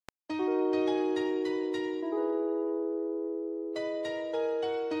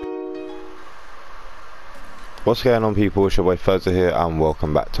What's going on, people? It's your boy Phurzaah here and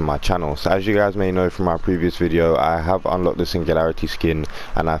welcome back to my channel. So as you guys may know from my previous video, I have unlocked the Singularity skin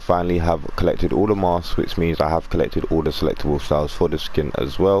and I finally have collected all the masks, which means I have collected all the selectable styles for the skin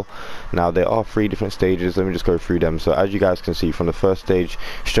as well. Now there are 3 different stages. Let me just go through them. So as you guys can see from the first stage,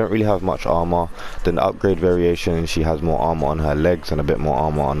 she don't really have much armor. Then the upgrade variation, she has more armor on her legs and a bit more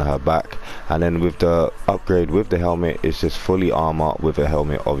armor on her back. And then with the upgrade with the helmet, it's just fully armor with a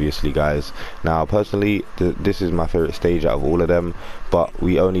helmet, obviously, guys. Now personally, this is my favorite stage out of all of them, but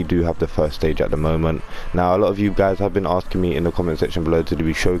we only do have the first stage at the moment. Now a lot of you guys have been asking me in the comment section below to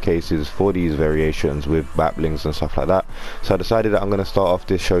do showcases for these variations with blings and stuff like that, so I decided that I'm going to start off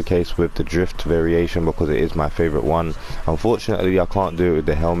this showcase with the drift variation because it is my favorite one. Unfortunately I can't do it with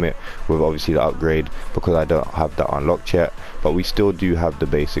the helmet with obviously the upgrade because I don't have that unlocked yet, but we still do have the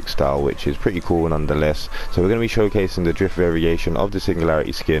basic style, which is pretty cool nonetheless. So we're going to be showcasing the drift variation of the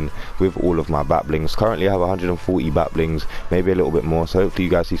Singularity skin with all of my blings. Currently I have 140 blings, maybe a little bit more, so hopefully you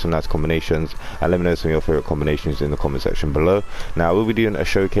guys see some nice combinations and let me know some of your favorite combinations in the comment section below. Now we'll be doing a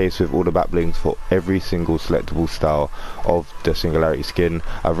showcase with all the blings for every single selectable style of the Singularity skin.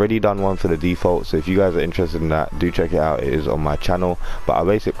 I've already done one for the default, so if you guys are interested in that, do check it out. It is on my channel, but I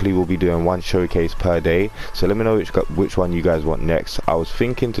basically will be doing one showcase per day, so let me know which one you guys want next. I was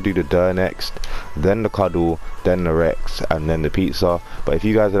thinking to do the Dur next, then the Cuddle, then the Rex, and then the Pizza, but if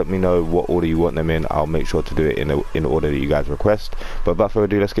you guys let me know what order you want them in, I'll make sure to do it in order that you guys request. But without further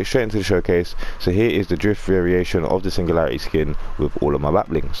ado, let's get straight into the showcase. So here is the drift variation of the Singularity skin with all of my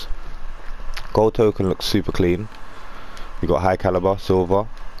blings. Gold token looks super clean. We got high caliber silver,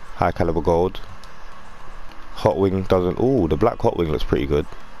 high caliber gold. Hot wing doesn't. Ooh, the black hot wing looks pretty good.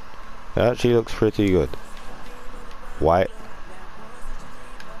 It actually looks pretty good. White,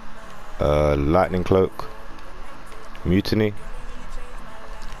 lightning cloak, mutiny,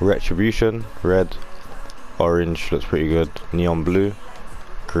 retribution, red, orange looks pretty good, neon blue,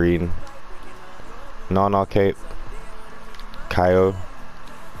 green, Nana cape, Kaio.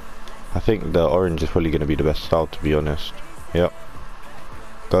 I think the orange is probably going to be the best style, to be honest. Yep.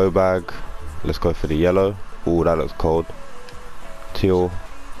 Go bag, let's go for the yellow. Ooh, that looks cold. Teal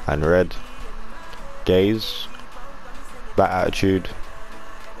and red. Gaze, back attitude,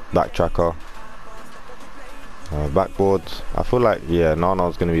 backtracker, backboard. I feel like, yeah,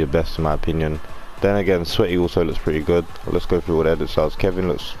 Nana's going to be the best in my opinion. Then again, Sweaty also looks pretty good. Let's go through all the edit styles. Kevin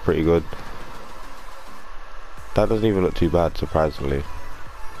looks pretty good. That doesn't even look too bad, surprisingly.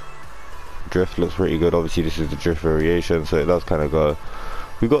 Drift looks pretty good. Obviously this is the drift variation, so it does kind of go.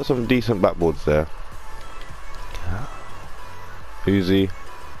 We've got some decent backboards there. Uzi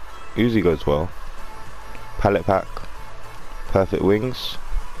goes well. Palette pack, perfect wings,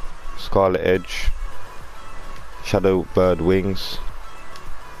 scarlet edge, shadow bird wings,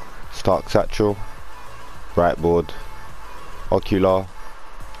 stark satchel, bright board, ocular,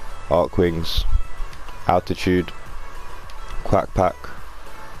 arc wings, altitude, quack pack,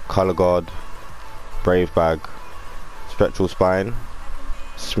 color guard, brave bag, spectral spine,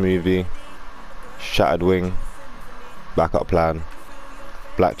 smoothie, shattered wing, backup plan,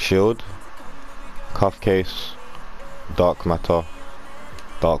 black shield, cuff case, dark matter,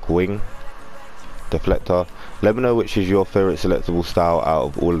 dark wing, deflector. Let me know which is your favorite selectable style out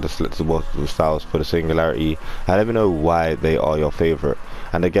of all of the selectable styles for the Singularity, and let me know why they are your favorite.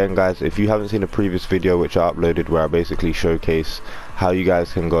 And again guys, if you haven't seen a previous video which I uploaded where I basically showcase how you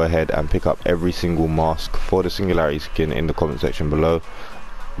guys can go ahead and pick up every single mask for the Singularity skin in the comment section below,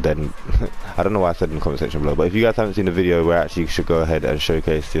 then I don't know why I said in the comment section below, but if you guys haven't seen the video where I actually should go ahead and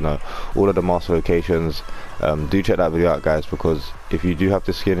showcase, you know, all of the mask locations, do check that video out guys, because if you do have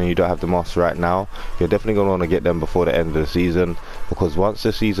the skin and you don't have the masks right now, you're definitely going to want to get them before the end of the season, because once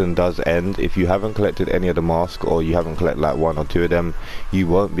the season does end, if you haven't collected any of the masks or you haven't collected like 1 or 2 of them, you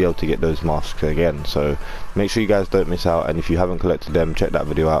won't be able to get those masks again. So make sure you guys don't miss out, and if you haven't collected them, check that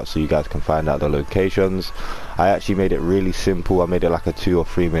video out so you guys can find out the locations. I actually made it really simple. I made it like a 2 or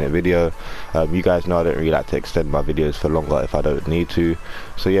 3 minute video. You guys know I don't really like to extend my videos for longer if I don't need to,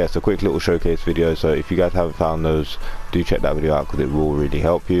 so yeah, it's a quick little showcase video. So if you guys haven't found those, do check that video out because it will really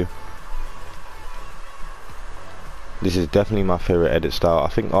help you. This is definitely my favorite edit style. I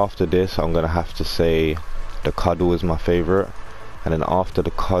think after this I'm gonna have to say the Cuddle is my favorite, and then after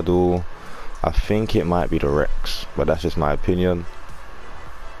the Cuddle I think it might be the Rex, but that's just my opinion.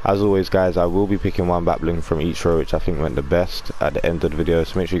 As always guys, I will be picking one bling from each row which I think went the best at the end of the video,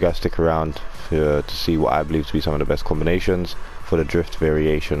 so make sure you guys stick around to see what I believe to be some of the best combinations for the drift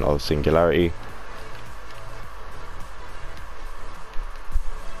variation of Singularity.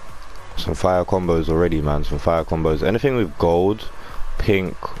 Some fire combos already, man, some fire combos. Anything with gold,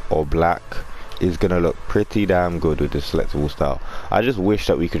 pink or black is gonna look pretty damn good with this selectable style. I just wish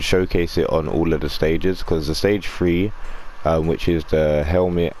that we could showcase it on all of the stages, because the stage 3, which is the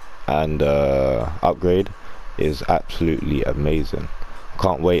helmet and upgrade, is absolutely amazing.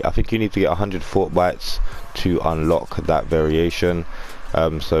 Can't wait. I think you need to get 100 Fortbytes to unlock that variation.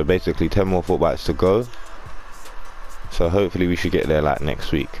 So basically 10 more Fortbytes to go. So hopefully we should get there like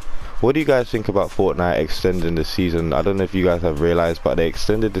next week. What do you guys think about Fortnite extending the season? I don't know if you guys have realized, but they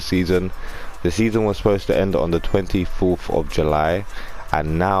extended the season. The season was supposed to end on the 24th of July,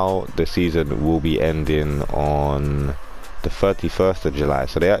 and now the season will be ending on the 31st of July.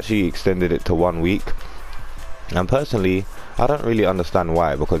 So they actually extended it to 1 week. And personally, I don't really understand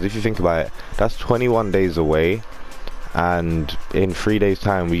why, because if you think about it, that's 21 days away, and in 3 days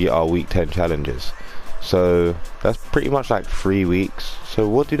time we get our week 10 challenges. So that's pretty much like 3 weeks. So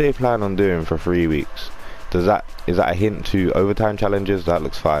what do they plan on doing for 3 weeks? Is that a hint to overtime challenges? That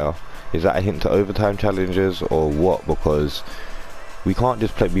looks fire. Is that a hint to overtime challenges or what? Because we can't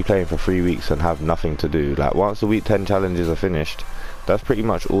just be playing for 3 weeks and have nothing to do. Like, once the week 10 challenges are finished, that's pretty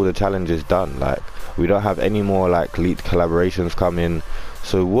much all the challenges done. Like, we don't have any more like leaked collaborations coming.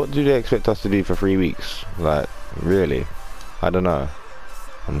 So what do they expect us to do for 3 weeks? Like, really? I don't know.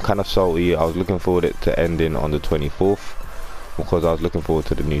 I'm kind of salty. I was looking forward to ending on the 24th because I was looking forward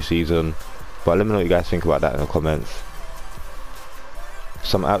to the new season. But let me know what you guys think about that in the comments.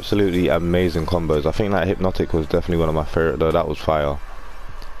 Some absolutely amazing combos. I think that Hypnotic was definitely one of my favorite though. That was fire.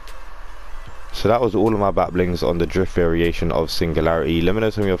 So that was all of my back blings on the drift variation of Singularity. Let me know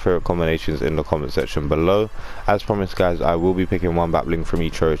some of your favorite combinations in the comment section below. As promised guys, I will be picking one back bling from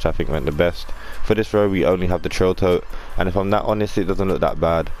each row which I think went the best. For this row we only have the trail tote, and if I'm that honest, it doesn't look that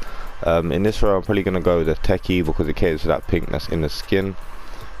bad. In this row I'm probably going to go with the techie because it caters to that pink that's in the skin.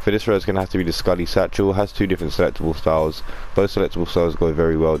 For this row it's going to have to be the Scully Satchel. It has 2 different selectable styles. Both selectable styles go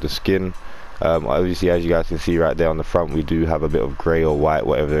very well with the skin. Obviously, as you guys can see right there on the front, we do have a bit of grey or white,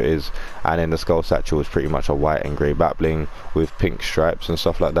 whatever it is, and then the Skull Satchel is pretty much a white and grey back bling with pink stripes and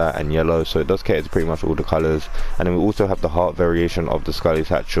stuff like that, and yellow, so it does cater to pretty much all the colours. And then we also have the heart variation of the Scully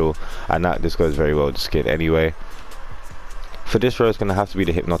Satchel, and that just goes very well with the skin anyway. For this row it's going to have to be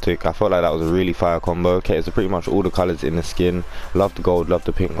the Hypnotic. I felt like that was a really fire combo. Caters to pretty much all the colours in the skin. Love the gold, love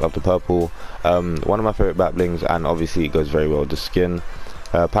the pink, love the purple. One of my favourite back blings, and obviously it goes very well with the skin.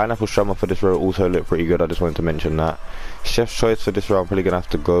 Pineapple Strummer for this row also looked pretty good. I just wanted to mention that. Chef's Choice for this row I'm probably going to have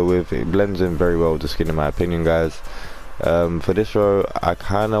to go with. It blends in very well with the skin in my opinion guys. For this row I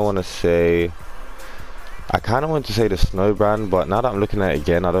kind of want to say the Snow brand, but now that I'm looking at it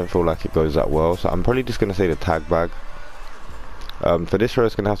again I don't feel like it goes that well, so I'm probably just going to say the Tag Bag. For this row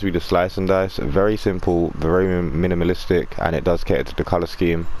it's going to have to be the Slice and Dice. Very simple, very minimalistic, and it does cater to the colour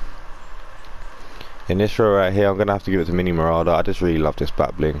scheme. In this row right here I'm going to have to give it to Mini Marauder. I just really love this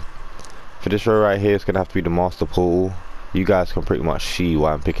back bling. For this row right here it's going to have to be the Master Portal. You guys can pretty much see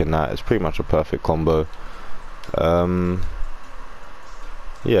why I'm picking that. It's pretty much a perfect combo.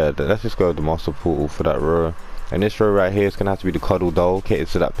 Yeah, let's just go with the Master Portal for that row. In this row right here it's going to have to be the Cuddle Doll, catered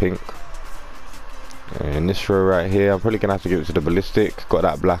to that pink. In this row right here I'm probably going to have to give it to the Ballistic. Got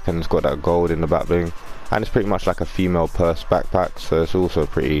that black and it's got that gold in the back bling, and it's pretty much like a female purse backpack, so it's also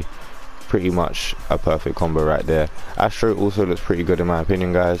pretty much a perfect combo right there. Astro also looks pretty good in my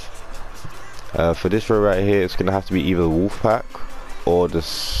opinion guys. For this row right here it's going to have to be either the Wolfpack or the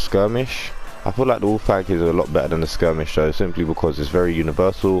Skirmish. I feel like the Wolfpack is a lot better than the Skirmish though, simply because it's very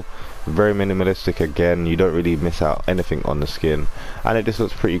universal, very minimalistic again, you don't really miss out anything on the skin, and it just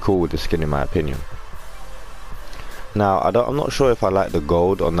looks pretty cool with the skin in my opinion. Now I'm not sure if I like the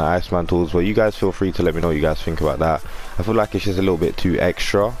gold on the Ice Mantles, but you guys feel free to let me know what you guys think about that. I feel like it's just a little bit too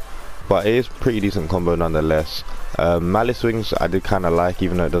extra, but it is pretty decent combo nonetheless. Malice Wings I did kind of like,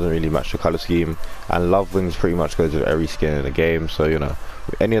 even though it doesn't really match the colour scheme, and Love Wings pretty much goes with every skin in the game, so you know,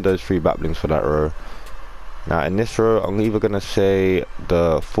 any of those 3 back blings for that row. Now in this row I'm either going to say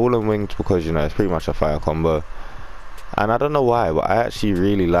the Fallen Wings because you know it's pretty much a fire combo, and I don't know why, but I actually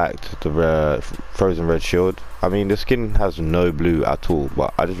really liked the Frozen Red Shield. I mean the skin has no blue at all,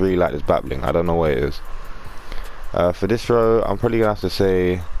 but I just really like this back bling. I don't know what it is. For this row I'm probably going to have to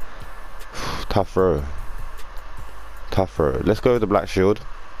say tough row. Let's go with the Black Shield.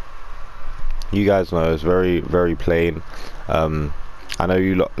 You guys know it's very plain. I know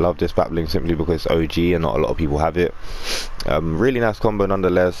you love this back bling simply because it's OG and not a lot of people have it. Really nice combo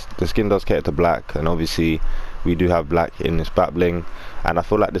nonetheless. The skin does cater to black, and obviously we do have black in this back bling, and I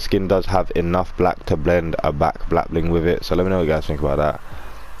feel like the skin does have enough black to blend a black bling with it, so let me know what you guys think about that.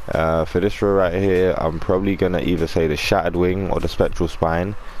 For this row right here, I'm probably gonna either say the shattered wing or the spectral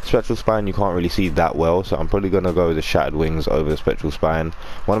spine. Spectral spine you can't really see that well, so I'm probably gonna go with the shattered wings over the spectral spine.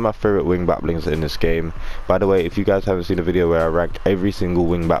 One of my favorite wing batblings in this game. By the way, if you guys haven't seen a video where I ranked every single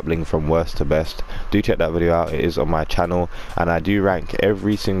wing batbling from worst to best, do check that video out. It is on my channel, and I do rank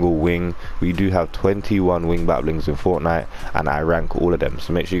every single wing. We do have 21 wing batblings in Fortnite, and I rank all of them,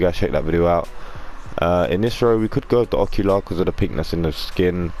 so make sure you guys check that video out. In this row we could go with the ocular because of the pinkness in the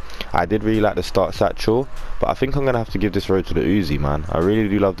skin. I did really like the start satchel, but I think I'm gonna have to give this row to the Uzi, man. I really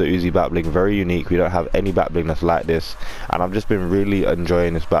do love the Uzi batbling, very unique. We don't have any batbling that's like this, and I've just been really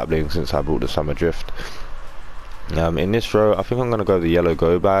enjoying this batbling since I brought the summer drift. In this row I think I'm gonna go with the yellow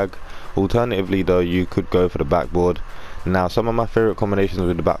go bag. Alternatively though, you could go for the backboard. Now some of my favorite combinations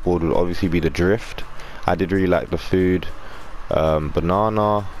with the backboard would obviously be the drift. I did really like the food.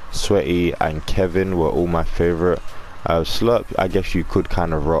 Banana, Sweaty and Kevin were all my favorite. Slurp I guess you could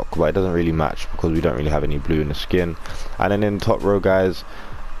kind of rock, but it doesn't really match because we don't really have any blue in the skin. And then in the top row guys,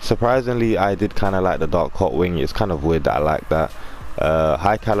 surprisingly I did kind of like the dark hot wing. It's kind of weird that I like that.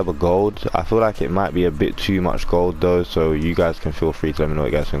 High caliber gold, I feel like it might be a bit too much gold though, so you guys can feel free to let me know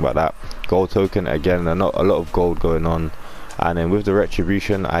what you guys think about that. Gold token, again, not a lot of gold going on. And then with the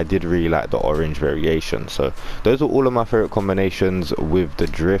retribution I did really like the orange variation. So those are all of my favorite combinations with the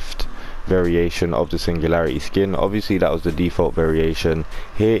drift variation of the Singularity skin. Obviously that was the default variation.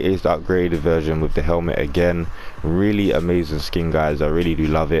 Here is the upgraded version with the helmet again. Really amazing skin guys, I really do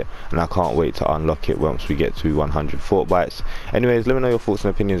love it, and I can't wait to unlock it once we get to 100 Fortbytes. Anyways, let me know your thoughts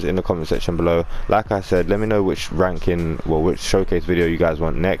and opinions in the comment section below. Like I said, let me know which ranking, well, which showcase video you guys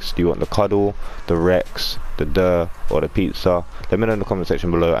want next. Do you want the cuddle, the Rex, the Durr, or the pizza? Let me know in the comment section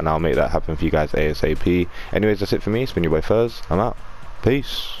below and I'll make that happen for you guys ASAP. Anyways, that's it for me. It's been your boy Phurzaah. I'm out.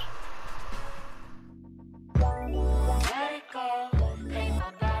 Peace.